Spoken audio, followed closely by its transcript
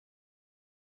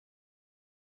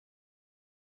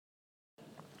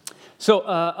So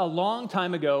a long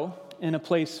time ago, in a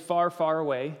place far, far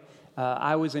away,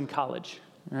 I was in college,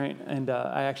 right? And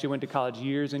I actually went to college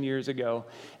years and years ago.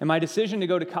 And my decision to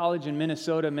go to college in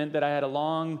Minnesota meant that I had a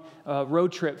long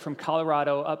road trip from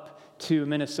Colorado up to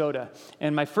Minnesota.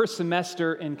 And my first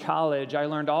semester in college, I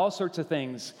learned all sorts of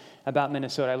things about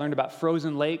Minnesota. I learned about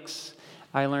frozen lakes.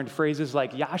 I learned phrases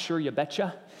like, "Yeah, sure, you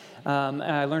betcha." And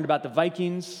I learned about the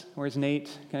Vikings. Where's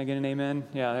Nate? Can I get an amen?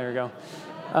 Yeah, there we go.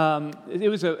 It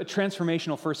was a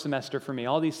transformational first semester for me.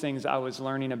 All these things I was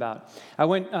learning about.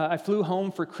 I flew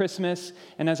home for Christmas,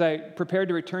 and as I prepared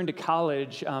to return to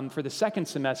college for the second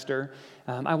semester,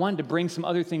 I wanted to bring some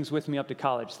other things with me up to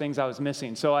college, things I was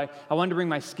missing. So I wanted to bring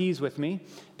my skis with me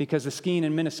because the skiing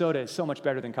in Minnesota is so much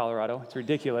better than Colorado. It's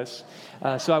ridiculous.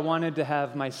 So I wanted to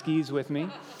have my skis with me.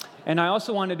 And I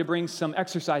also wanted to bring some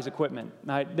exercise equipment.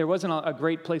 There wasn't a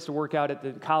great place to work out at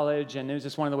the college, and it was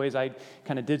just one of the ways I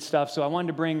kind of did stuff. So I wanted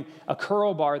to bring a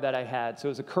curl bar that I had. So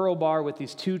it was a curl bar with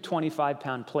these two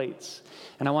 25-pound plates.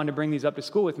 And I wanted to bring these up to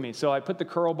school with me. So I put the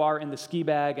curl bar in the ski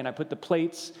bag, and I put the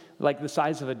plates, like the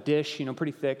size of a dish,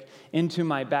 pretty thick, into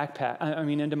my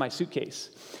into my suitcase.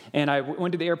 And I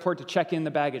went to the airport to check in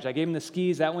the baggage. I gave them the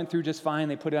skis. That went through just fine.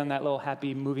 They put it on that little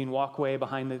happy moving walkway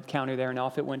behind the counter there, and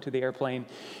off it went to the airplane.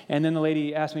 And then the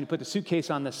lady asked me to put the suitcase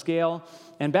on the scale.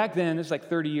 And back then, this is like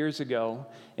 30 years ago,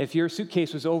 if your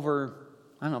suitcase was over,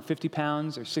 50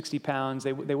 pounds or 60 pounds,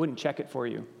 they wouldn't check it for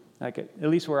you. Like at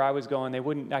least where I was going,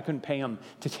 I couldn't pay them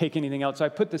to take anything else. So I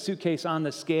put the suitcase on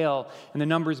the scale, and the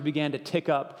numbers began to tick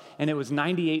up, and it was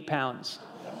 98 pounds.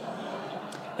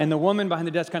 And the woman behind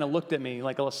the desk kind of looked at me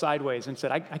like a little sideways and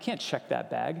said, I can't check that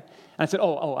bag. And I said,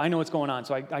 oh, I know what's going on.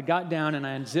 So I got down and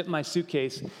I unzipped my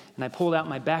suitcase and I pulled out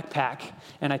my backpack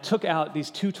and I took out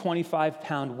these two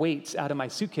 25-pound weights out of my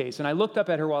suitcase. And I looked up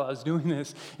at her while I was doing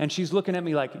this, and she's looking at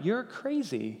me like, "You're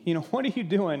crazy. What are you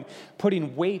doing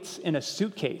putting weights in a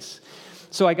suitcase?"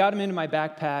 So I got them into my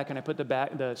backpack, and I put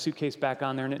the suitcase back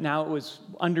on there, and now it was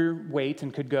underweight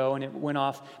and could go, and it went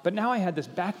off. But now I had this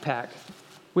backpack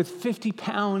with 50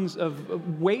 pounds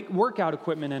of weight workout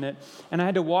equipment in it, and I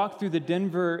had to walk through the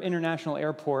Denver International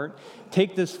Airport,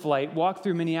 take this flight, walk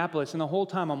through Minneapolis, and the whole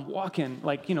time I'm walking,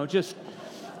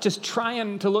 just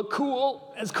trying to look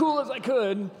as cool as I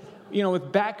could,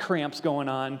 with back cramps going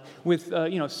on, with,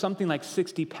 something like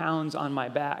 60 pounds on my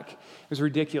back. It was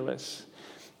ridiculous.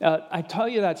 I tell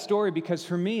you that story because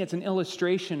for me, it's an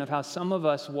illustration of how some of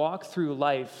us walk through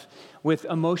life with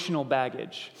emotional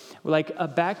baggage, like a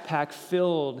backpack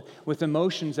filled with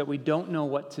emotions that we don't know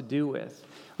what to do with.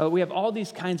 We have all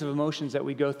these kinds of emotions that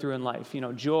we go through in life,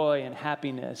 joy and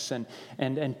happiness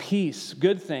and peace,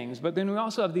 good things. But then we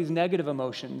also have these negative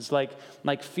emotions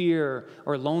like fear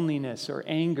or loneliness or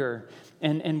anger.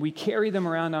 And we carry them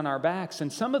around on our backs.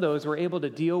 And some of those we're able to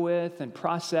deal with and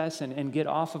process and get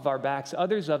off of our backs.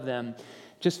 Others of them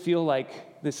just feel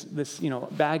like this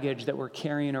baggage that we're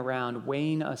carrying around,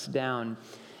 weighing us down.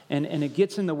 And it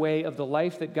gets in the way of the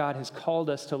life that God has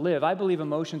called us to live. I believe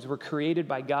emotions were created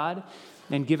by God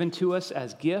and given to us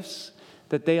as gifts,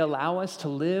 that they allow us to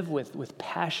live with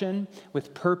passion,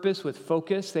 with purpose, with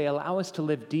focus. They allow us to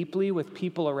live deeply with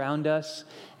people around us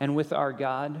and with our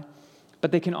God.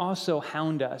 But they can also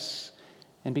hound us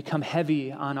and become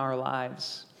heavy on our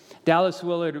lives. Dallas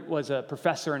Willard was a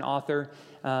professor and author,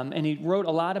 and he wrote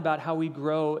a lot about how we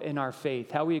grow in our faith,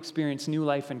 how we experience new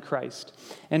life in Christ.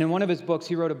 And in one of his books,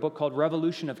 he wrote a book called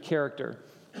Revolution of Character.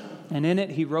 And in it,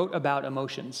 he wrote about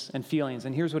emotions and feelings.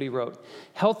 And here's what he wrote.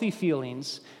 Healthy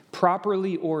feelings,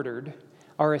 properly ordered,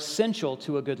 are essential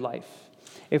to a good life.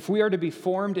 If we are to be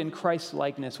formed in Christ's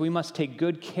likeness, we must take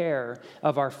good care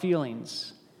of our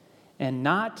feelings and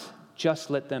not just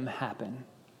let them happen.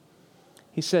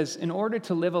 He says, in order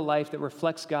to live a life that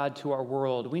reflects God to our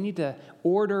world, we need to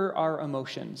order our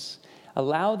emotions,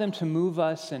 allow them to move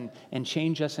us and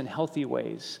change us in healthy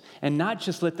ways, and not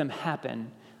just let them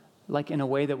happen like in a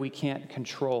way that we can't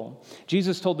control.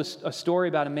 Jesus told us a story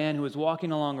about a man who was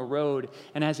walking along a road,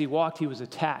 and as he walked, he was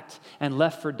attacked and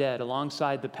left for dead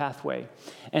alongside the pathway.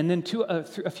 And then a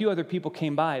few other people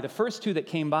came by. The first two that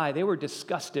came by, they were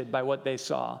disgusted by what they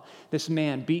saw. This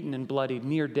man beaten and bloodied,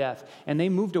 near death, and they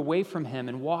moved away from him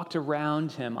and walked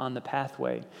around him on the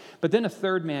pathway. But then a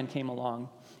third man came along,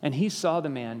 and he saw the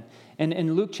man. And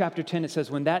in Luke chapter 10, it says,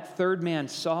 when that third man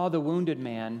saw the wounded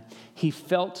man, he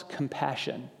felt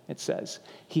compassion, it says.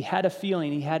 He had a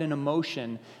feeling, he had an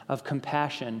emotion of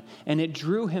compassion, and it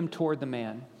drew him toward the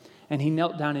man. And he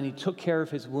knelt down and he took care of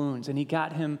his wounds, and he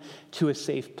got him to a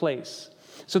safe place.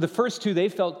 So the first two, they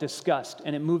felt disgust,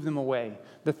 and it moved them away.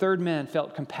 The third man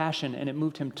felt compassion, and it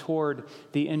moved him toward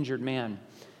the injured man.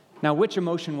 Now, which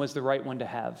emotion was the right one to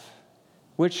have?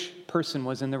 Which person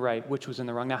was in the right, which was in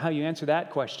the wrong? Now, how you answer that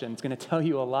question is going to tell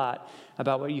you a lot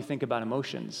about what you think about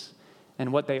emotions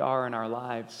and what they are in our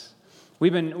lives. We're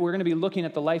going to be looking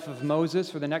at the life of Moses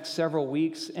for the next several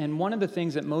weeks, and one of the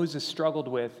things that Moses struggled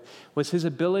with was his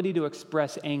ability to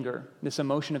express anger, this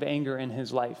emotion of anger in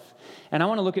his life. And I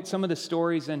want to look at some of the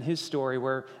stories in his story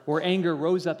where anger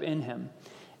rose up in him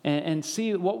and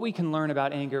see what we can learn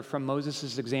about anger from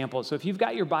Moses' example. So if you've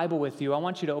got your Bible with you, I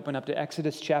want you to open up to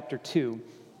Exodus chapter 2,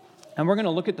 and we're going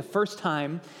to look at the first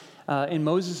time in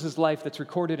Moses' life that's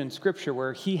recorded in Scripture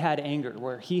where he had anger,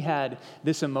 where he had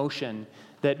this emotion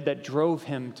that drove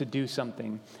him to do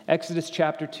something. Exodus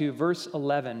chapter 2, verse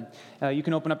 11. You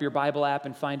can open up your Bible app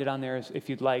and find it on there if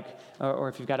you'd like, or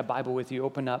if you've got a Bible with you,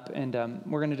 open up, and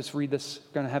we're going to just read this.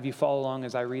 I'm going to have you follow along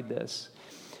as I read this.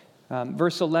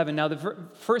 Verse 11. Now, the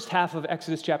first half of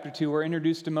Exodus chapter 2, we're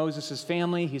introduced to Moses'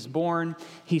 family. He's born.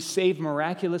 He's saved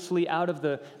miraculously out of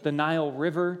the Nile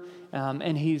River,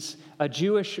 and he's a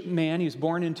Jewish man. He was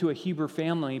born into a Hebrew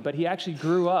family, but he actually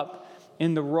grew up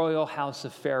in the royal house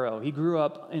of Pharaoh. He grew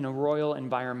up in a royal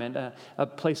environment, a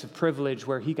place of privilege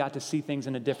where he got to see things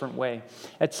in a different way.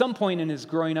 At some point in his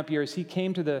growing up years, he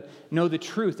came to know the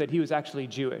truth that he was actually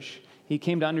Jewish. He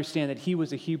came to understand that he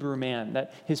was a Hebrew man,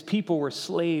 that his people were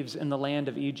slaves in the land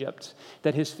of Egypt,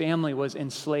 that his family was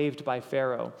enslaved by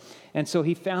Pharaoh. And so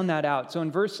he found that out. So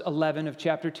in verse 11 of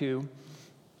chapter 2,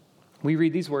 we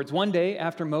read these words. One day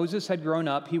after Moses had grown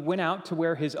up, he went out to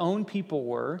where his own people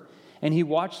were, and he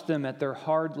watched them at their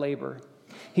hard labor.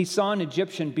 He saw an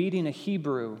Egyptian beating a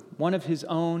Hebrew, one of his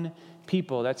own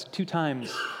people. That's 2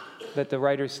 times that the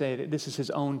writers say that this is his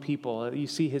own people. You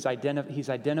see he's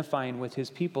identifying with his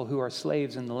people who are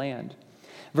slaves in the land.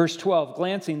 Verse 12,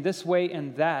 glancing this way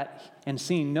and that and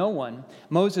seeing no one,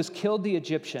 Moses killed the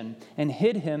Egyptian and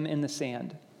hid him in the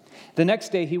sand. The next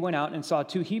day he went out and saw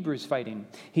 2 Hebrews fighting.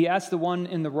 He asked the one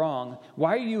in the wrong,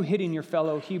 "Why are you hitting your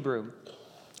fellow Hebrew?"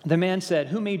 The man said,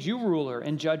 "Who made you ruler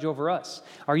and judge over us?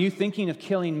 Are you thinking of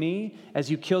killing me as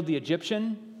you killed the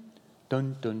Egyptian?"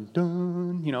 Dun, dun,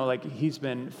 dun. Like he's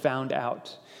been found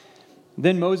out.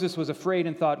 Then Moses was afraid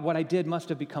and thought, "What I did must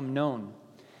have become known."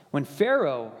 When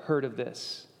Pharaoh heard of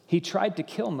this, he tried to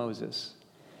kill Moses.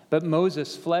 But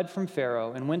Moses fled from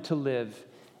Pharaoh and went to live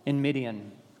in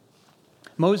Midian.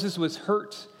 Moses was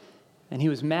hurt, and he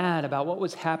was mad about what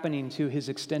was happening to his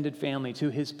extended family, to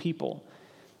his people.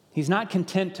 He's not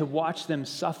content to watch them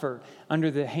suffer under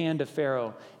the hand of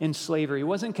Pharaoh in slavery. He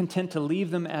wasn't content to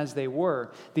leave them as they were.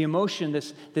 The emotion,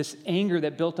 this anger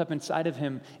that built up inside of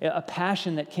him, a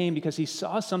passion that came because he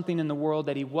saw something in the world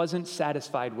that he wasn't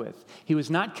satisfied with. He was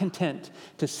not content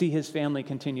to see his family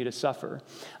continue to suffer.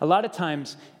 A lot of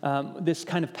times, this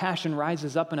kind of passion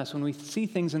rises up in us when we see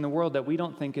things in the world that we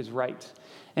don't think is right.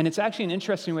 And it's actually an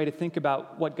interesting way to think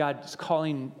about what God's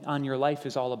calling on your life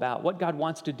is all about, what God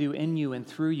wants to do in you and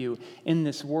through you in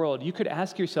this world. You could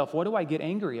ask yourself, what do I get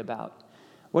angry about?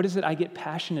 What is it I get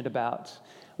passionate about?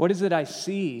 What is it I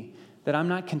see that I'm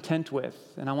not content with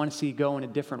and I want to see go in a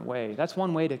different way? That's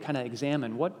one way to kind of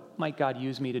examine what might God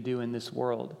use me to do in this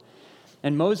world.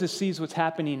 And Moses sees what's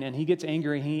happening and he gets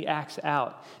angry and he acts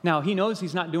out. Now, he knows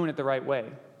he's not doing it the right way,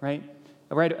 right?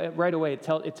 Right away, it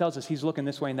tells us he's looking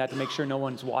this way and that to make sure no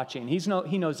one's watching. He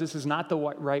knows this is not the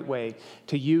right way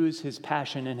to use his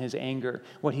passion and his anger,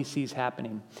 what he sees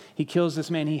happening. He kills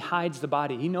this man. He hides the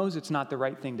body. He knows it's not the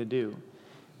right thing to do,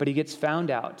 but he gets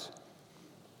found out.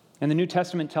 And the New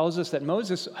Testament tells us that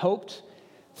Moses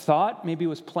thought, maybe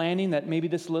was planning that maybe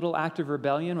this little act of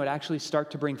rebellion would actually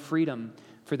start to bring freedom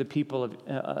for the people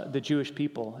of the Jewish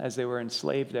people as they were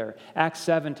enslaved there. Acts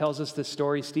 7 tells us this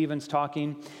story. Stephen's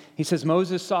talking. He says,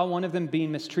 Moses saw one of them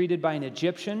being mistreated by an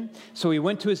Egyptian, so he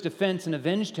went to his defense and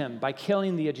avenged him by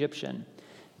killing the Egyptian.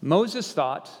 Moses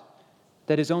thought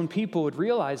that his own people would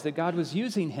realize that God was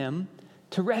using him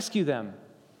to rescue them.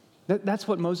 That's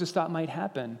what Moses thought might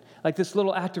happen. Like this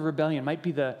little act of rebellion might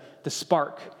be the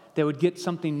spark that would get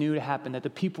something new to happen, that the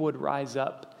people would rise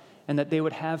up and that they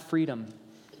would have freedom.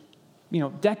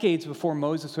 Decades before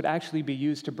Moses would actually be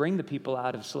used to bring the people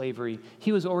out of slavery,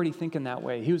 he was already thinking that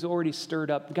way. He was already stirred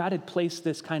up. God had placed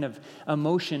this kind of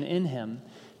emotion in him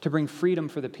to bring freedom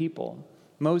for the people.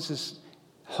 Moses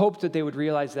hoped that they would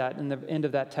realize that, and the end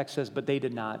of that text says, but they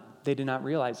did not. They did not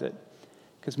realize it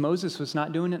because Moses was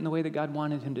not doing it in the way that God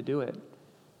wanted him to do it.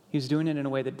 He was doing it in a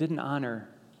way that didn't honor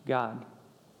God.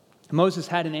 Moses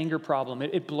had an anger problem.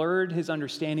 It blurred his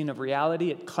understanding of reality.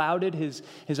 It clouded his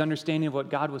understanding of what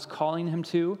God was calling him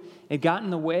to. It got in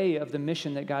the way of the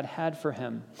mission that God had for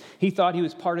him. He thought he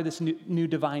was part of this new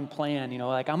divine plan.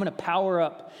 Like, I'm going to power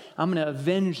up. I'm going to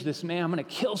avenge this man. I'm going to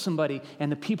kill somebody,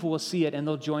 and the people will see it, and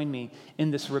they'll join me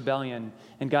in this rebellion.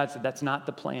 And God said, that's not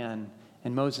the plan.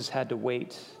 And Moses had to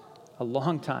wait a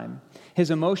long time.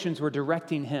 His emotions were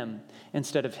directing him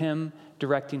instead of him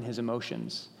directing his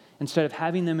emotions. Instead of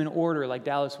having them in order, like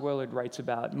Dallas Willard writes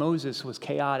about, Moses was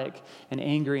chaotic and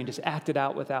angry and just acted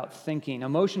out without thinking.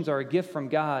 Emotions are a gift from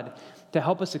God to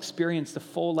help us experience the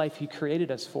full life he created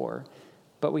us for,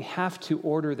 but we have to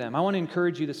order them. I want to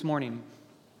encourage you this morning.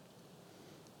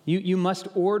 You must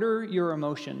order your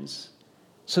emotions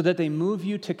so that they move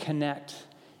you to connect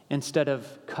instead of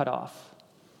cut off.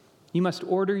 You must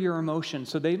order your emotions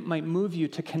so they might move you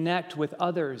to connect with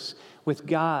others, with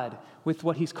God, with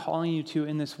what he's calling you to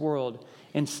in this world,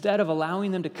 instead of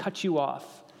allowing them to cut you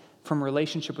off from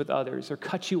relationship with others or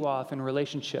cut you off in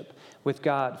relationship with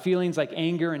God. Feelings like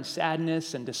anger and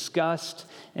sadness and disgust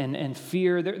and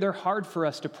fear, they're hard for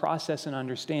us to process and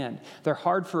understand. They're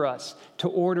hard for us to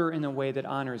order in a way that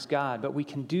honors God, but we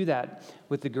can do that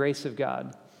with the grace of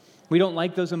God. We don't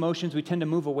like those emotions. We tend to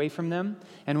move away from them.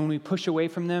 And when we push away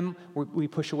from them, we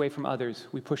push away from others.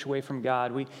 We push away from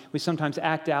God. We sometimes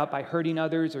act out by hurting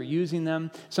others or using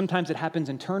them. Sometimes it happens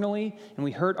internally, and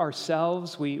we hurt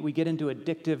ourselves. We get into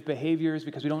addictive behaviors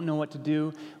because we don't know what to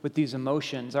do with these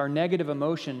emotions. Our negative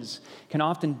emotions can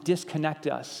often disconnect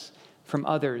us from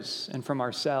others and from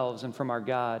ourselves and from our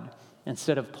God,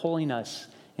 instead of pulling us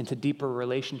into deeper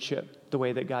relationship the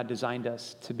way that God designed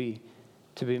us to be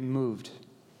moved.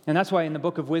 And that's why in the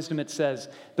book of Wisdom it says,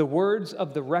 the words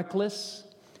of the reckless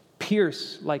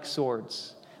pierce like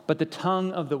swords, but the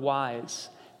tongue of the wise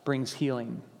brings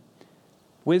healing.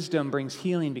 Wisdom brings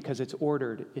healing because it's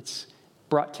ordered. It's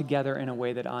brought together in a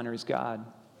way that honors God.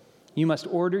 You must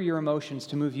order your emotions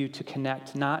to move you to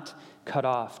connect, not cut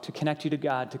off, to connect you to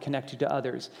God, to connect you to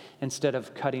others, instead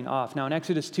of cutting off. Now in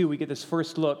Exodus 2, we get this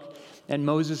first look at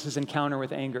Moses' encounter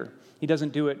with anger. He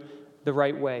doesn't do it the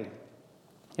right way.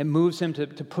 It moves him to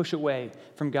push away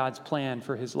from God's plan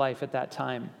for his life at that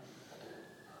time.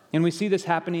 And we see this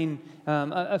happening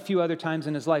a few other times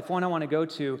in his life. One I want to go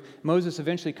to, Moses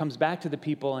eventually comes back to the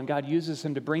people, and God uses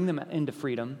him to bring them into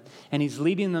freedom, and he's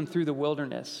leading them through the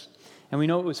wilderness. And we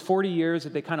know it was 40 years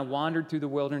that they kind of wandered through the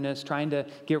wilderness, trying to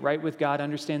get right with God,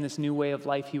 understand this new way of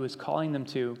life he was calling them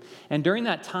to. And during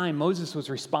that time, Moses was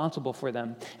responsible for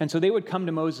them. And so they would come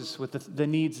to Moses with the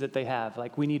needs that they have,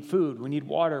 like we need food, we need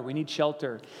water, we need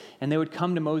shelter. And they would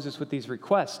come to Moses with these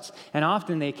requests. And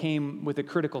often they came with a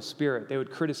critical spirit. They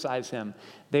would criticize him.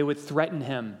 They would threaten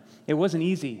him. It wasn't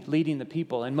easy leading the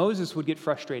people. And Moses would get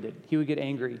frustrated. He would get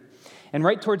angry. And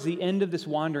right towards the end of this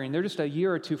wandering, they're just a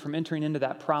year or two from entering into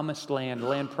that promised land, the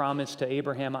land promised to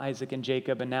Abraham, Isaac, and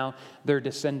Jacob, and now their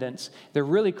descendants. They're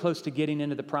really close to getting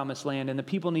into the promised land, and the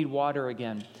people need water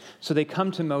again. So they come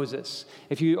to Moses.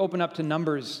 If you open up to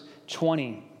Numbers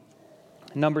 20,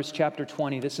 Numbers chapter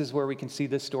 20, this is where we can see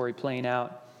this story playing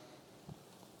out.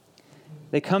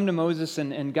 They come to Moses,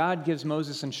 and God gives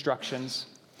Moses instructions.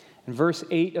 In verse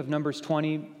 8 of Numbers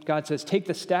 20, God says, "Take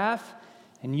the staff,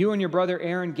 and you and your brother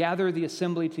Aaron gather the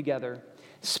assembly together.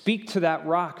 Speak to that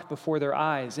rock before their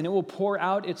eyes, and it will pour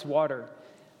out its water.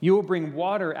 You will bring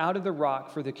water out of the rock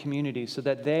for the community so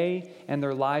that they and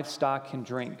their livestock can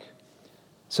drink."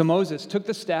 So Moses took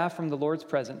the staff from the Lord's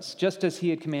presence, just as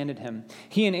he had commanded him.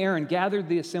 He and Aaron gathered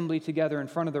the assembly together in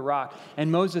front of the rock,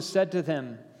 and Moses said to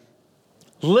them,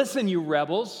 "Listen, you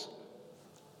rebels."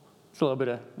 It's a little bit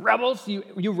of rebels.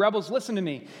 You rebels, listen to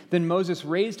me. Then Moses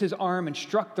raised his arm and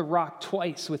struck the rock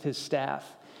twice with his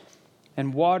staff.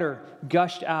 And water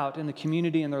gushed out, and the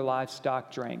community and their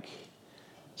livestock drank.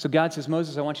 So God says,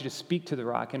 "Moses, I want you to speak to the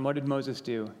rock." And what did Moses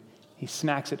do? He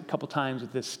smacks it a couple times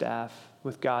with this staff,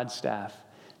 with God's staff,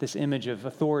 this image of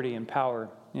authority and power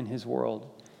in his world.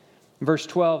 Verse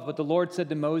 12, "But the Lord said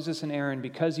to Moses and Aaron,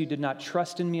 because you did not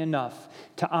trust in me enough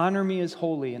to honor me as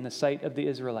holy in the sight of the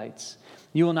Israelites,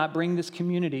 you will not bring this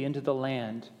community into the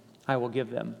land I will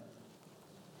give them."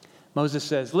 Moses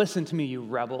says, "Listen to me, you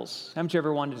rebels." Haven't you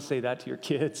ever wanted to say that to your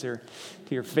kids or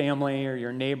to your family or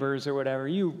your neighbors or whatever?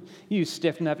 You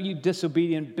stiff-necked, you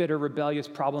disobedient, bitter, rebellious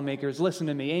problem makers, listen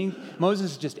to me.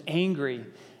 Moses is just angry,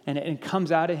 and it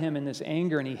comes out of him in this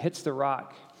anger, and he hits the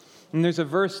rock. And there's a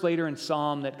verse later in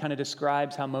Psalm that kind of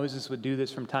describes how Moses would do this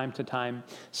from time to time.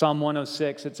 Psalm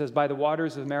 106, it says, "By the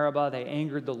waters of Meribah they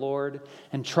angered the Lord,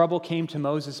 and trouble came to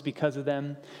Moses because of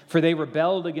them. For they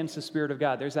rebelled against the Spirit of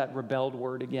God." There's that rebelled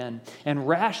word again. "And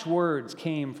rash words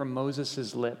came from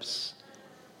Moses' lips."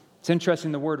 It's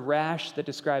interesting, the word rash that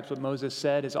describes what Moses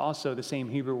said is also the same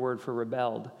Hebrew word for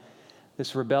rebelled.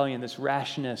 This rebellion, this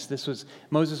rashness,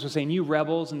 Moses was saying, you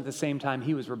rebels, and at the same time,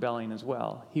 he was rebelling as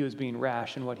well. He was being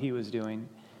rash in what he was doing.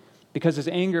 Because his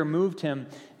anger moved him,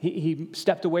 he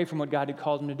stepped away from what God had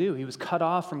called him to do. He was cut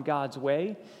off from God's way,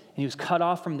 and he was cut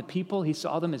off from the people. He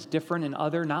saw them as different and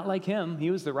other, not like him.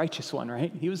 He was the righteous one,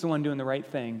 right? He was the one doing the right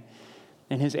thing.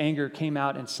 And his anger came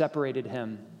out and separated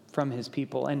him from his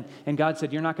people. And God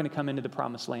said, you're not going to come into the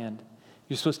promised land.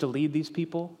 You're supposed to lead these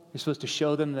people. You're supposed to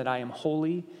show them that I am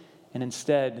holy. And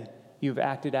instead, you've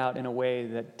acted out in a way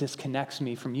that disconnects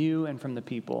me from you and from the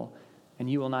people, and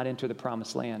you will not enter the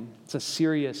promised land. It's a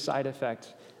serious side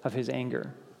effect of his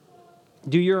anger.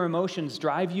 Do your emotions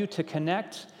drive you to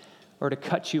connect or to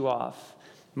cut you off?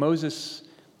 Moses,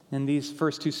 in these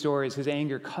first two stories, his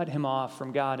anger cut him off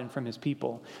from God and from his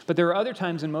people. But there are other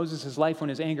times in Moses' life when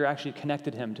his anger actually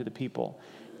connected him to the people,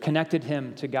 connected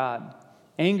him to God.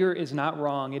 Anger is not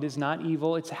wrong. It is not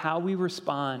evil. It's how we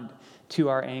respond to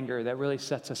our anger that really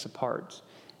sets us apart.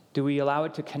 Do we allow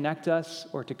it to connect us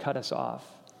or to cut us off?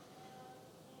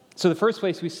 So the first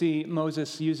place we see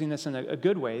Moses using this in a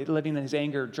good way, letting his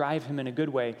anger drive him in a good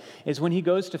way, is when he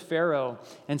goes to Pharaoh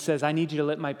and says, I need you to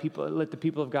let the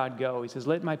people of God go. He says,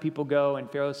 let my people go. And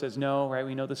Pharaoh says, no, right?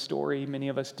 We know the story. Many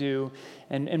of us do.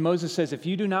 And Moses says, if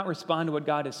you do not respond to what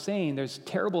God is saying, there's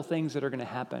terrible things that are going to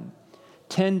happen.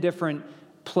 10 different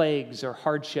plagues or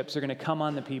hardships are going to come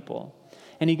on the people.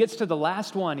 And he gets to the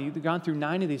last one. He'd gone through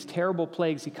 9 of these terrible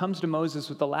plagues. He comes to Moses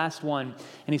with the last one,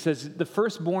 and he says, the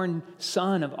firstborn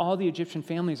son of all the Egyptian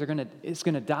families is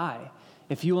going to die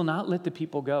if you will not let the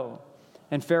people go.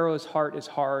 And Pharaoh's heart is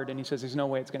hard, and he says, there's no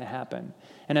way it's going to happen.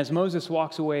 And as Moses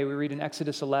walks away, we read in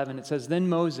Exodus 11, it says, then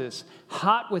Moses,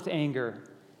 hot with anger,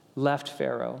 left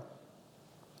Pharaoh.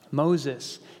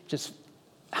 Moses, just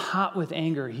hot with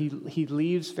anger, he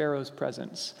leaves Pharaoh's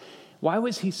presence. Why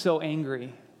was he so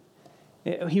angry?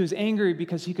 He was angry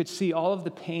because he could see all of the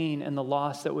pain and the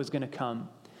loss that was going to come.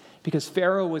 Because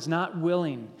Pharaoh was not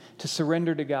willing to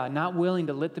surrender to God, not willing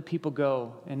to let the people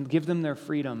go and give them their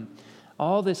freedom.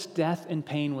 All this death and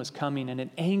pain was coming, and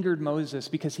it angered Moses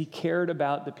because he cared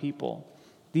about the people,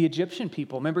 the Egyptian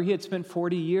people. Remember, he had spent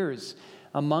 40 years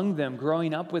among them,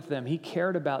 growing up with them. He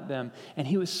cared about them, and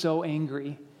he was so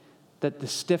angry that the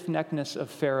stiff-neckedness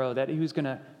of Pharaoh, that he was going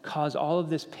to cause all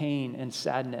of this pain and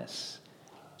sadness.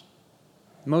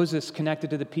 Moses connected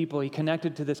to the people. He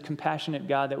connected to this compassionate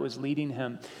God that was leading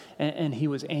him, and he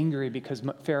was angry because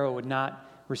Pharaoh would not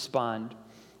respond.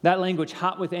 That language,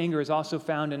 hot with anger, is also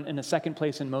found in a second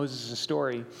place in Moses'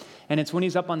 story, and it's when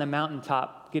he's up on the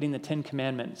mountaintop getting the 10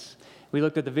 Commandments. We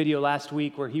looked at the video last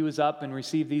week where he was up and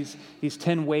received these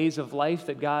 10 ways of life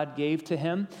that God gave to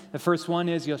him. The first one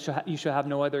is, you shall have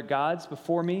no other gods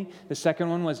before me. The second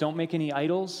one was, don't make any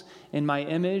idols in my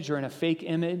image or in a fake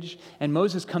image. And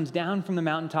Moses comes down from the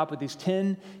mountaintop with these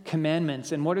 10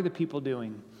 commandments. And what are the people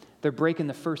doing? They're breaking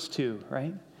the first 2,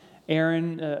 right?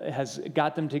 Aaron has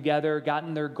got them together,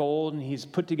 gotten their gold, and he's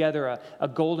put together a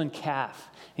golden calf.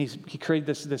 He created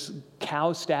this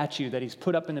cow statue that he's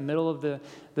put up in the middle of the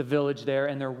village there,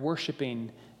 and they're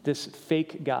worshiping this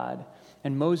fake god.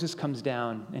 And Moses comes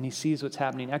down, and he sees what's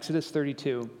happening. Exodus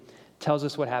 32 tells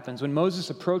us what happens. When Moses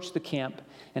approached the camp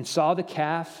and saw the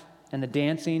calf and the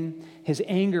dancing, his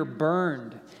anger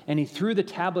burned, and he threw the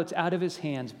tablets out of his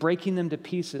hands, breaking them to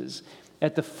pieces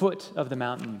at the foot of the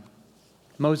mountain.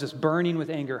 Moses burning with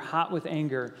anger, hot with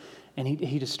anger, and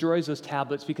he destroys those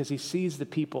tablets because he sees the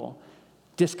people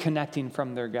disconnecting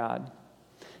from their God.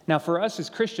 Now, for us as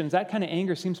Christians, that kind of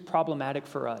anger seems problematic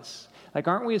for us. Like,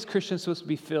 aren't we as Christians supposed to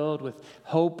be filled with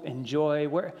hope and joy?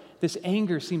 Where this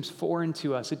anger seems foreign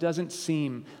to us. It doesn't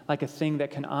seem like a thing that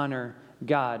can honor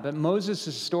God. But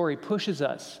Moses' story pushes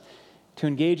us to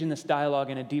engage in this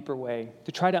dialogue in a deeper way,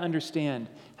 to try to understand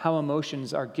how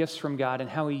emotions are gifts from God and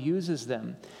how he uses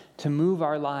them to move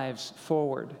our lives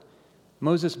forward.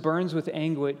 Moses burns with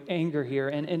anger here,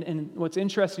 and what's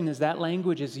interesting is that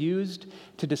language is used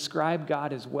to describe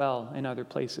God as well in other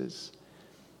places.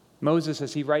 Moses,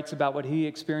 as he writes about what he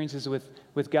experiences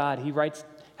with God, he writes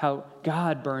how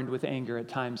God burned with anger at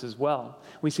times as well.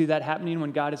 We see that happening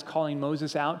when God is calling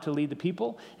Moses out to lead the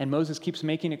people, and Moses keeps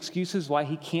making excuses why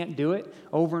he can't do it.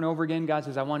 Over and over again, God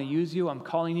says, I want to use you, I'm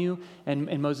calling you,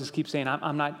 and Moses keeps saying,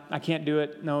 I can't do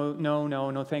it,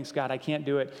 no, thanks God, I can't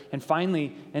do it. And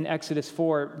finally, in Exodus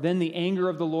 4, then the anger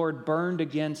of the Lord burned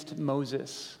against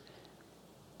Moses.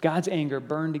 God's anger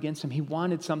burned against him. He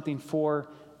wanted something for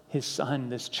his son,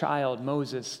 this child,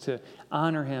 Moses, to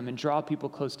honor him and draw people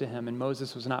close to him, and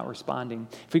Moses was not responding.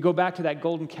 If we go back to that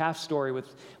golden calf story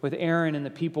with Aaron and the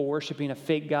people worshiping a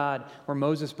fake god where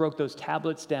Moses broke those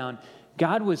tablets down,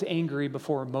 God was angry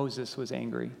before Moses was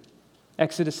angry.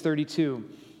 Exodus 32,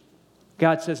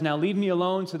 God says, "Now leave me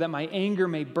alone so that my anger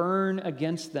may burn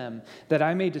against them, that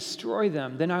I may destroy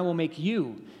them. Then I will make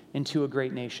you into a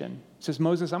great nation." It says,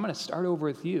 Moses, I'm going to start over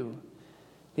with you.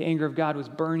 The anger of God was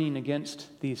burning against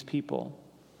these people.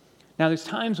 Now, there's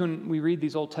times when we read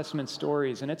these Old Testament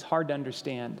stories, and it's hard to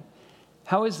understand.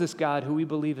 How is this God, who we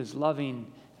believe is loving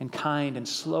and kind and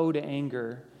slow to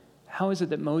anger, how is it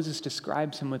that Moses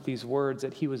describes him with these words,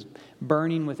 that he was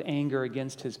burning with anger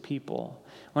against his people?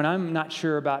 When I'm not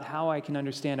sure about how I can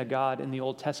understand a God in the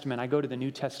Old Testament, I go to the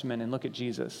New Testament and look at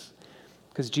Jesus,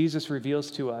 because Jesus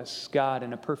reveals to us God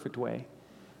in a perfect way.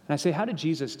 And I say, how did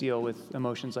Jesus deal with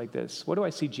emotions like this? What do I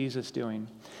see Jesus doing?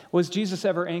 Was Jesus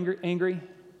ever angry?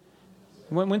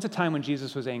 When's a time when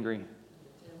Jesus was angry?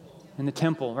 In the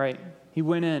temple, right? He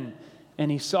went in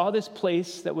and he saw this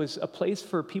place that was a place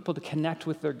for people to connect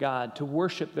with their God, to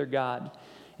worship their God.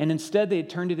 And instead they had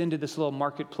turned it into this little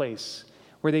marketplace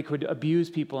where they could abuse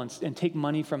people and take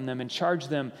money from them and charge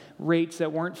them rates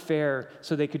that weren't fair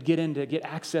so they could get in to get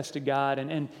access to God.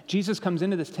 And Jesus comes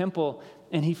into this temple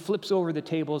and he flips over the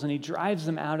tables and he drives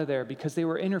them out of there because they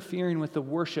were interfering with the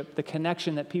worship, the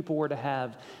connection that people were to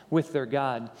have with their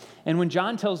God. And when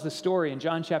John tells the story in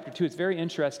John chapter 2, it's very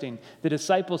interesting. The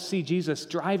disciples see Jesus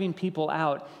driving people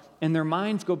out and their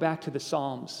minds go back to the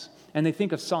Psalms. And they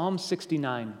think of Psalm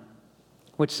 69,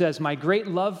 which says, "My great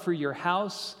love for your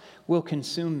house will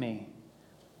consume me."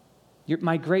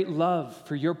 My great love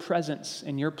for your presence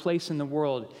and your place in the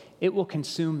world, it will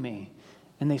consume me.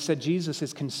 And they said Jesus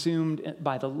is consumed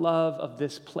by the love of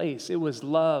this place. It was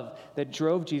love that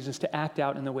drove Jesus to act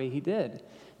out in the way he did,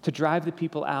 to drive the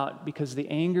people out, because the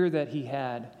anger that he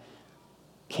had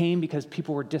came because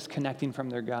people were disconnecting from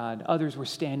their God. Others were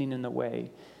standing in the way.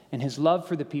 And his love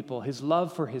for the people, his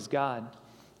love for his God,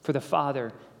 for the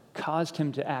Father, caused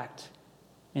him to act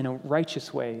in a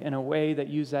righteous way, in a way that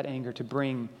used that anger to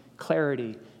bring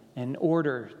clarity and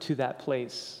order to that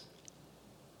place.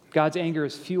 God's anger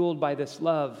is fueled by this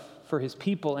love for his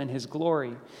people and his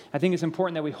glory. I think it's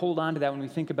important that we hold on to that when we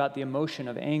think about the emotion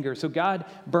of anger. So God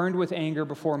burned with anger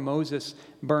before Moses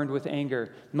burned with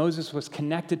anger. Moses was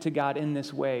connected to God in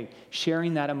this way,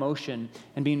 sharing that emotion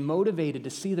and being motivated to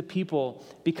see the people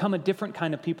become a different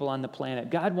kind of people on the planet.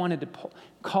 God wanted to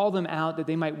call them out that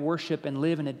they might worship and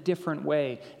live in a different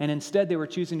way. And instead they were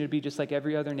choosing to be just like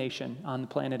every other nation on the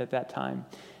planet at that time.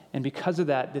 And because of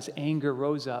that, this anger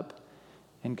rose up.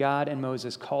 And God and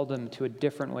Moses called them to a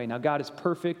different way. Now, God is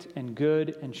perfect and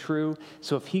good and true.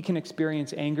 So if he can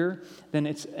experience anger, then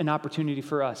it's an opportunity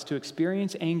for us to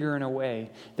experience anger in a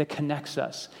way that connects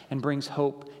us and brings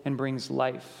hope and brings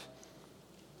life.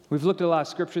 We've looked at a lot of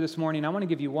scripture this morning. I want to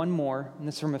give you one more, and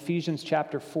this is from Ephesians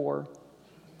chapter 4.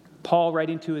 Paul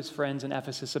writing to his friends in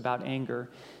Ephesus about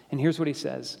anger. And here's what he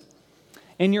says.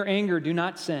 "In your anger, do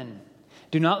not sin.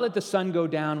 Do not let the sun go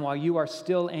down while you are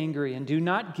still angry, and do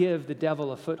not give the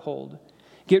devil a foothold.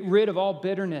 Get rid of all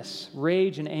bitterness,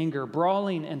 rage, and anger,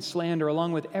 brawling and slander,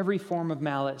 along with every form of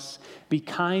malice. Be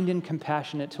kind and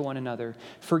compassionate to one another,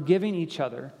 forgiving each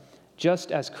other,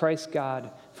 just as Christ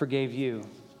God forgave you."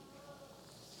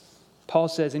 Paul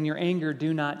says, in your anger,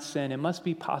 do not sin. It must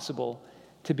be possible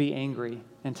to be angry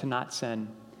and to not sin.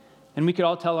 And we could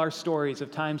all tell our stories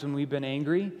of times when we've been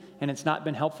angry and it's not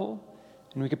been helpful.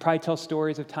 And we could probably tell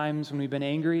stories of times when we've been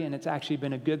angry and it's actually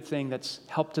been a good thing that's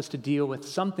helped us to deal with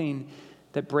something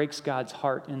that breaks God's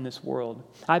heart in this world.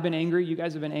 I've been angry. You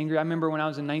guys have been angry. I remember when I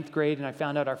was in 9th grade and I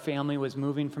found out our family was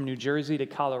moving from New Jersey to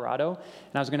Colorado,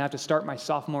 and I was going to have to start my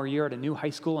sophomore year at a new high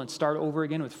school and start over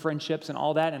again with friendships and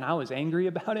all that, and I was angry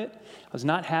about it. I was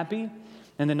not happy.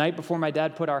 And the night before my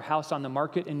dad put our house on the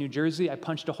market in New Jersey, I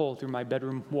punched a hole through my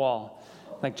bedroom wall.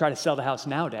 Like, try to sell the house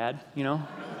now, Dad, you know?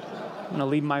 I'm going to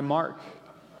leave my mark.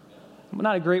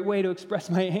 Not a great way to express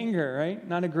my anger, right?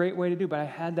 Not a great way to do, but I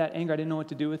had that anger. I didn't know what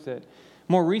to do with it.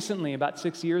 More recently, about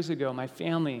 6 years ago, my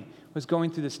family was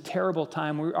going through this terrible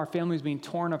time. Our family was being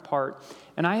torn apart,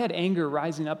 and I had anger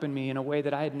rising up in me in a way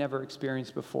that I had never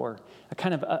experienced before. A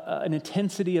kind of an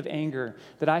intensity of anger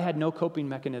that I had no coping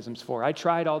mechanisms for. I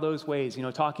tried all those ways,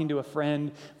 talking to a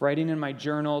friend, writing in my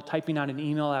journal, typing out an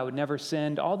email I would never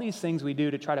send, all these things we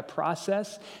do to try to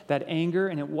process that anger,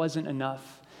 and it wasn't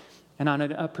enough. And on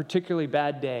a particularly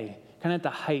bad day, kind of at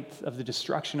the height of the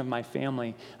destruction of my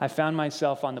family, I found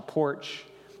myself on the porch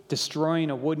destroying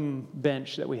a wooden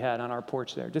bench that we had on our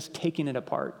porch there, just taking it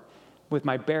apart with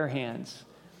my bare hands.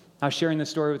 I was sharing this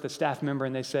story with a staff member,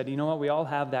 and they said, you know what, we all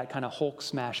have that kind of Hulk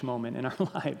smash moment in our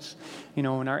lives,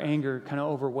 when our anger kind of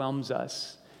overwhelms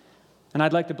us. And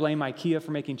I'd like to blame IKEA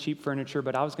for making cheap furniture,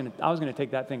 but I was gonna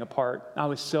take that thing apart. I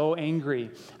was so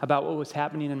angry about what was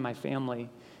happening in my family.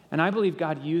 And I believe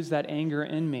God used that anger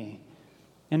in me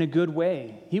in a good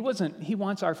way. He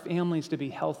wants our families to be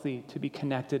healthy, to be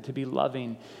connected, to be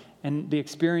loving. And the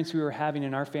experience we were having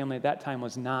in our family at that time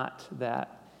was not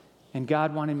that. And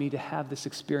God wanted me to have this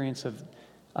experience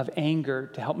of anger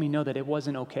to help me know that it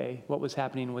wasn't okay. What was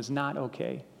happening was not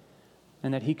okay.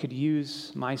 And that he could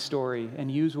use my story and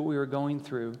use what we were going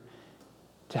through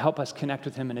to help us connect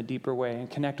with him in a deeper way and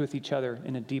connect with each other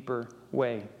in a deeper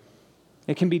way.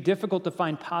 It can be difficult to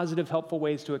find positive, helpful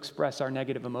ways to express our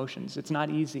negative emotions. It's not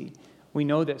easy. We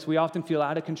know this. We often feel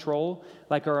out of control,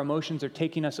 like our emotions are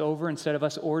taking us over. Instead of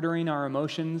us ordering our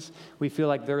emotions, we feel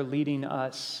like they're leading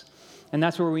us. And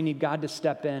that's where we need God to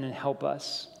step in and help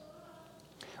us.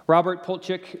 Robert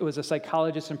Polchik was a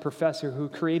psychologist and professor who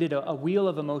created a wheel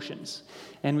of emotions.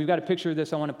 And we've got a picture of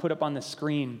this I want to put up on the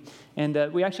screen.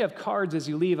 And we actually have cards as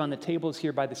you leave on the tables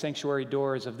here by the sanctuary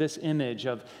doors of this image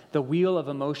of the wheel of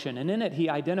emotion. And in it, he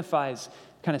identifies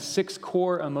kind of 6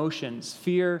 core emotions: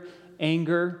 fear,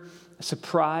 anger,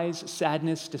 surprise,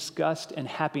 sadness, disgust, and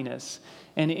happiness.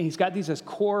 And he's got these as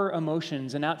core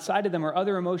emotions, and outside of them are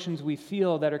other emotions we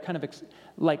feel that are kind of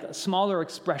like smaller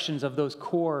expressions of those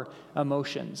core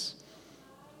emotions.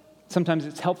 Sometimes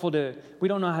it's helpful we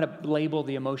don't know how to label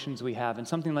the emotions we have, and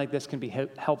something like this can be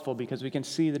helpful because we can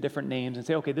see the different names and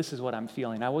say, okay, this is what I'm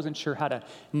feeling. I wasn't sure how to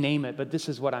name it, but this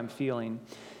is what I'm feeling.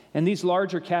 And these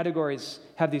larger categories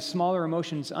have these smaller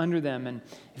emotions under them, and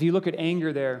if you look at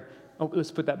anger there,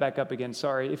 let's put that back up again,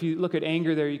 sorry. If you look at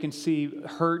anger there, you can see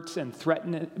hurt and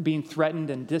being threatened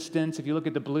and distance. If you look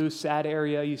at the blue, sad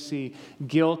area, you see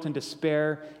guilt and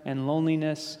despair and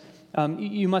loneliness.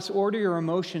 You must order your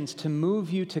emotions to move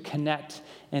you to connect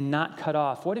and not cut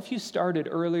off. What if you started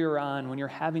earlier on when you're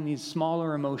having these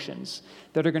smaller emotions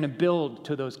that are going to build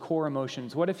to those core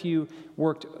emotions? What if you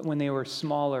worked when they were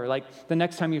smaller? Like the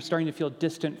next time you're starting to feel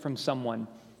distant from someone,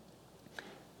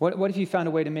 what if you found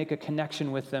a way to make a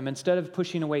connection with them? Instead of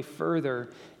pushing away further,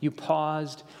 you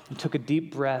paused and took a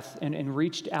deep breath and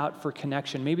reached out for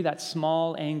connection. Maybe that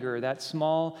small anger, that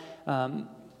small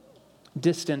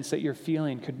distance that you're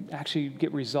feeling could actually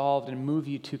get resolved and move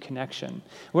you to connection.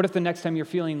 What if the next time you're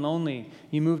feeling lonely,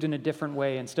 you moved in a different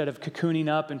way? Instead of cocooning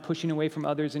up and pushing away from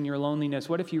others in your loneliness,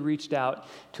 what if you reached out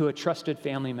to a trusted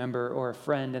family member or a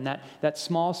friend, and that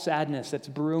small sadness that's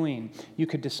brewing, you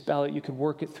could dispel it, you could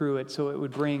work it through it so it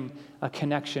would bring a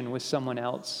connection with someone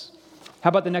else? How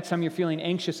about the next time you're feeling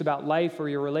anxious about life or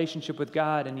your relationship with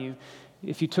God, and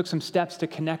if you took some steps to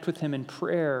connect with him in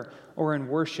prayer or in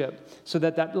worship, so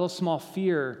that little small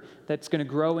fear that's going to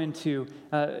grow into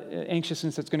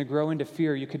anxiousness, that's going to grow into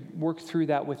fear, you could work through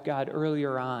that with God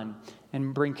earlier on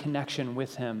and bring connection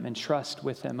with him and trust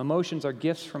with him. Emotions are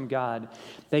gifts from God.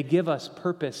 They give us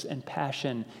purpose and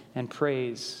passion and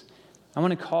praise. I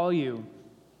want to call you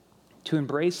to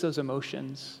embrace those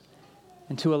emotions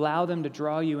and to allow them to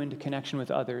draw you into connection with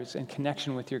others and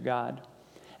connection with your God.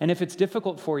 And if it's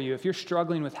difficult for you, if you're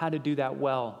struggling with how to do that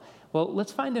well,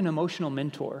 let's find an emotional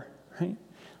mentor, right?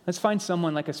 Let's find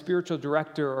someone like a spiritual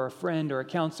director or a friend or a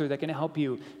counselor that can help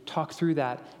you talk through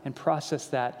that and process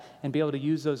that and be able to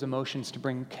use those emotions to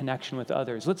bring connection with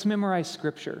others. Let's memorize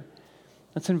Scripture.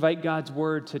 Let's invite God's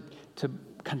Word to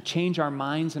kind of change our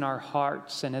minds and our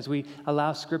hearts. And as we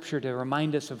allow Scripture to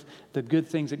remind us of the good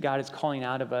things that God is calling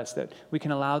out of us, that we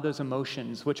can allow those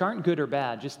emotions, which aren't good or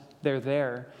bad, just they're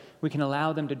there, we can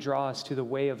allow them to draw us to the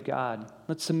way of God.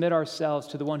 Let's submit ourselves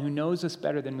to the one who knows us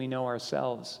better than we know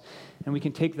ourselves. And we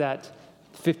can take that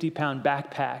 50-pound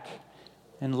backpack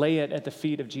and lay it at the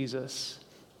feet of Jesus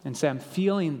and say, I'm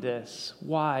feeling this.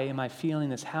 Why am I feeling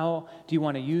this? How do you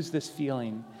want to use this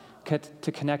feeling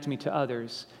to connect me to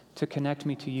others, to connect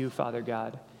me to you, Father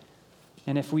God?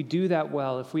 And if we do that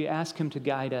well, if we ask him to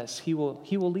guide us, he will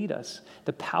lead us.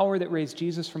 The power that raised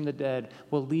Jesus from the dead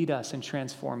will lead us and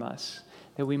transform us,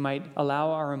 that we might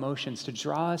allow our emotions to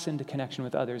draw us into connection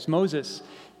with others. Moses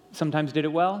sometimes did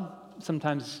it well,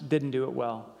 sometimes didn't do it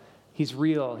well. He's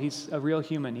real. He's a real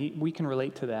human. We can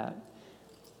relate to that.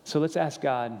 So let's ask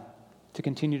God to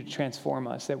continue to transform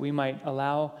us, that we might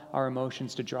allow our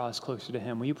emotions to draw us closer to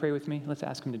him. Will you pray with me? Let's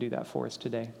ask him to do that for us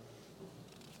today.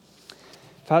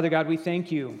 Father God, we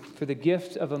thank you for the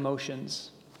gift of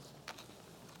emotions,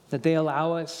 that they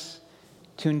allow us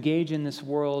to engage in this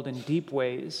world in deep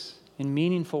ways, in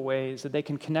meaningful ways, that they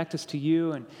can connect us to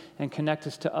you and connect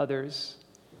us to others.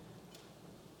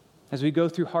 As we go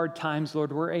through hard times,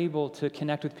 Lord, we're able to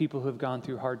connect with people who have gone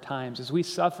through hard times. As we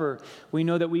suffer, we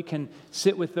know that we can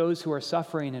sit with those who are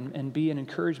suffering and be an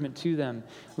encouragement to them.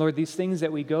 Lord, these things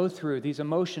that we go through, these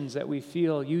emotions that we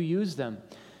feel, you use them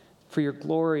for your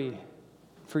glory,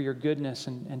 for your goodness,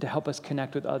 and to help us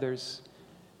connect with others.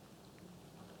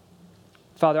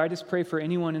 Father, I just pray for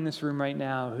anyone in this room right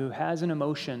now who has an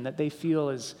emotion that they feel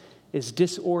is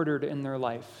disordered in their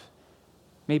life.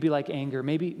 Maybe like anger,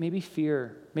 maybe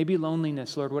fear, maybe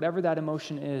loneliness, Lord, whatever that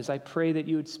emotion is, I pray that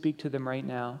you would speak to them right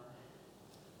now,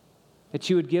 that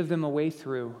you would give them a way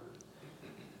through,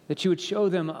 that you would show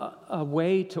them a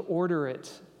way to order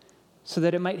it so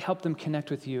that it might help them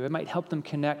connect with you. It might help them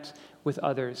connect with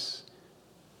others.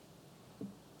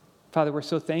 Father, we're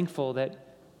so thankful that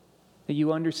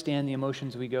you understand the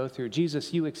emotions we go through.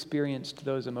 Jesus, you experienced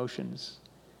those emotions,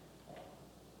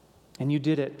 and you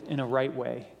did it in a right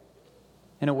way,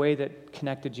 in a way that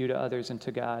connected you to others and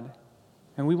to God.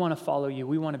 And we want to follow you.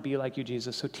 We want to be like you,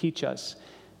 Jesus. So teach us,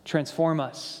 transform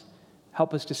us,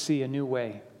 help us to see a new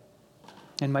way.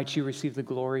 And might you receive the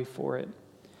glory for it.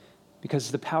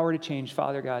 Because the power to change,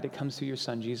 Father God, it comes through your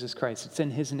Son, Jesus Christ. It's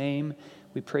in his name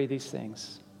we pray these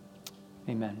things.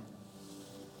 Amen.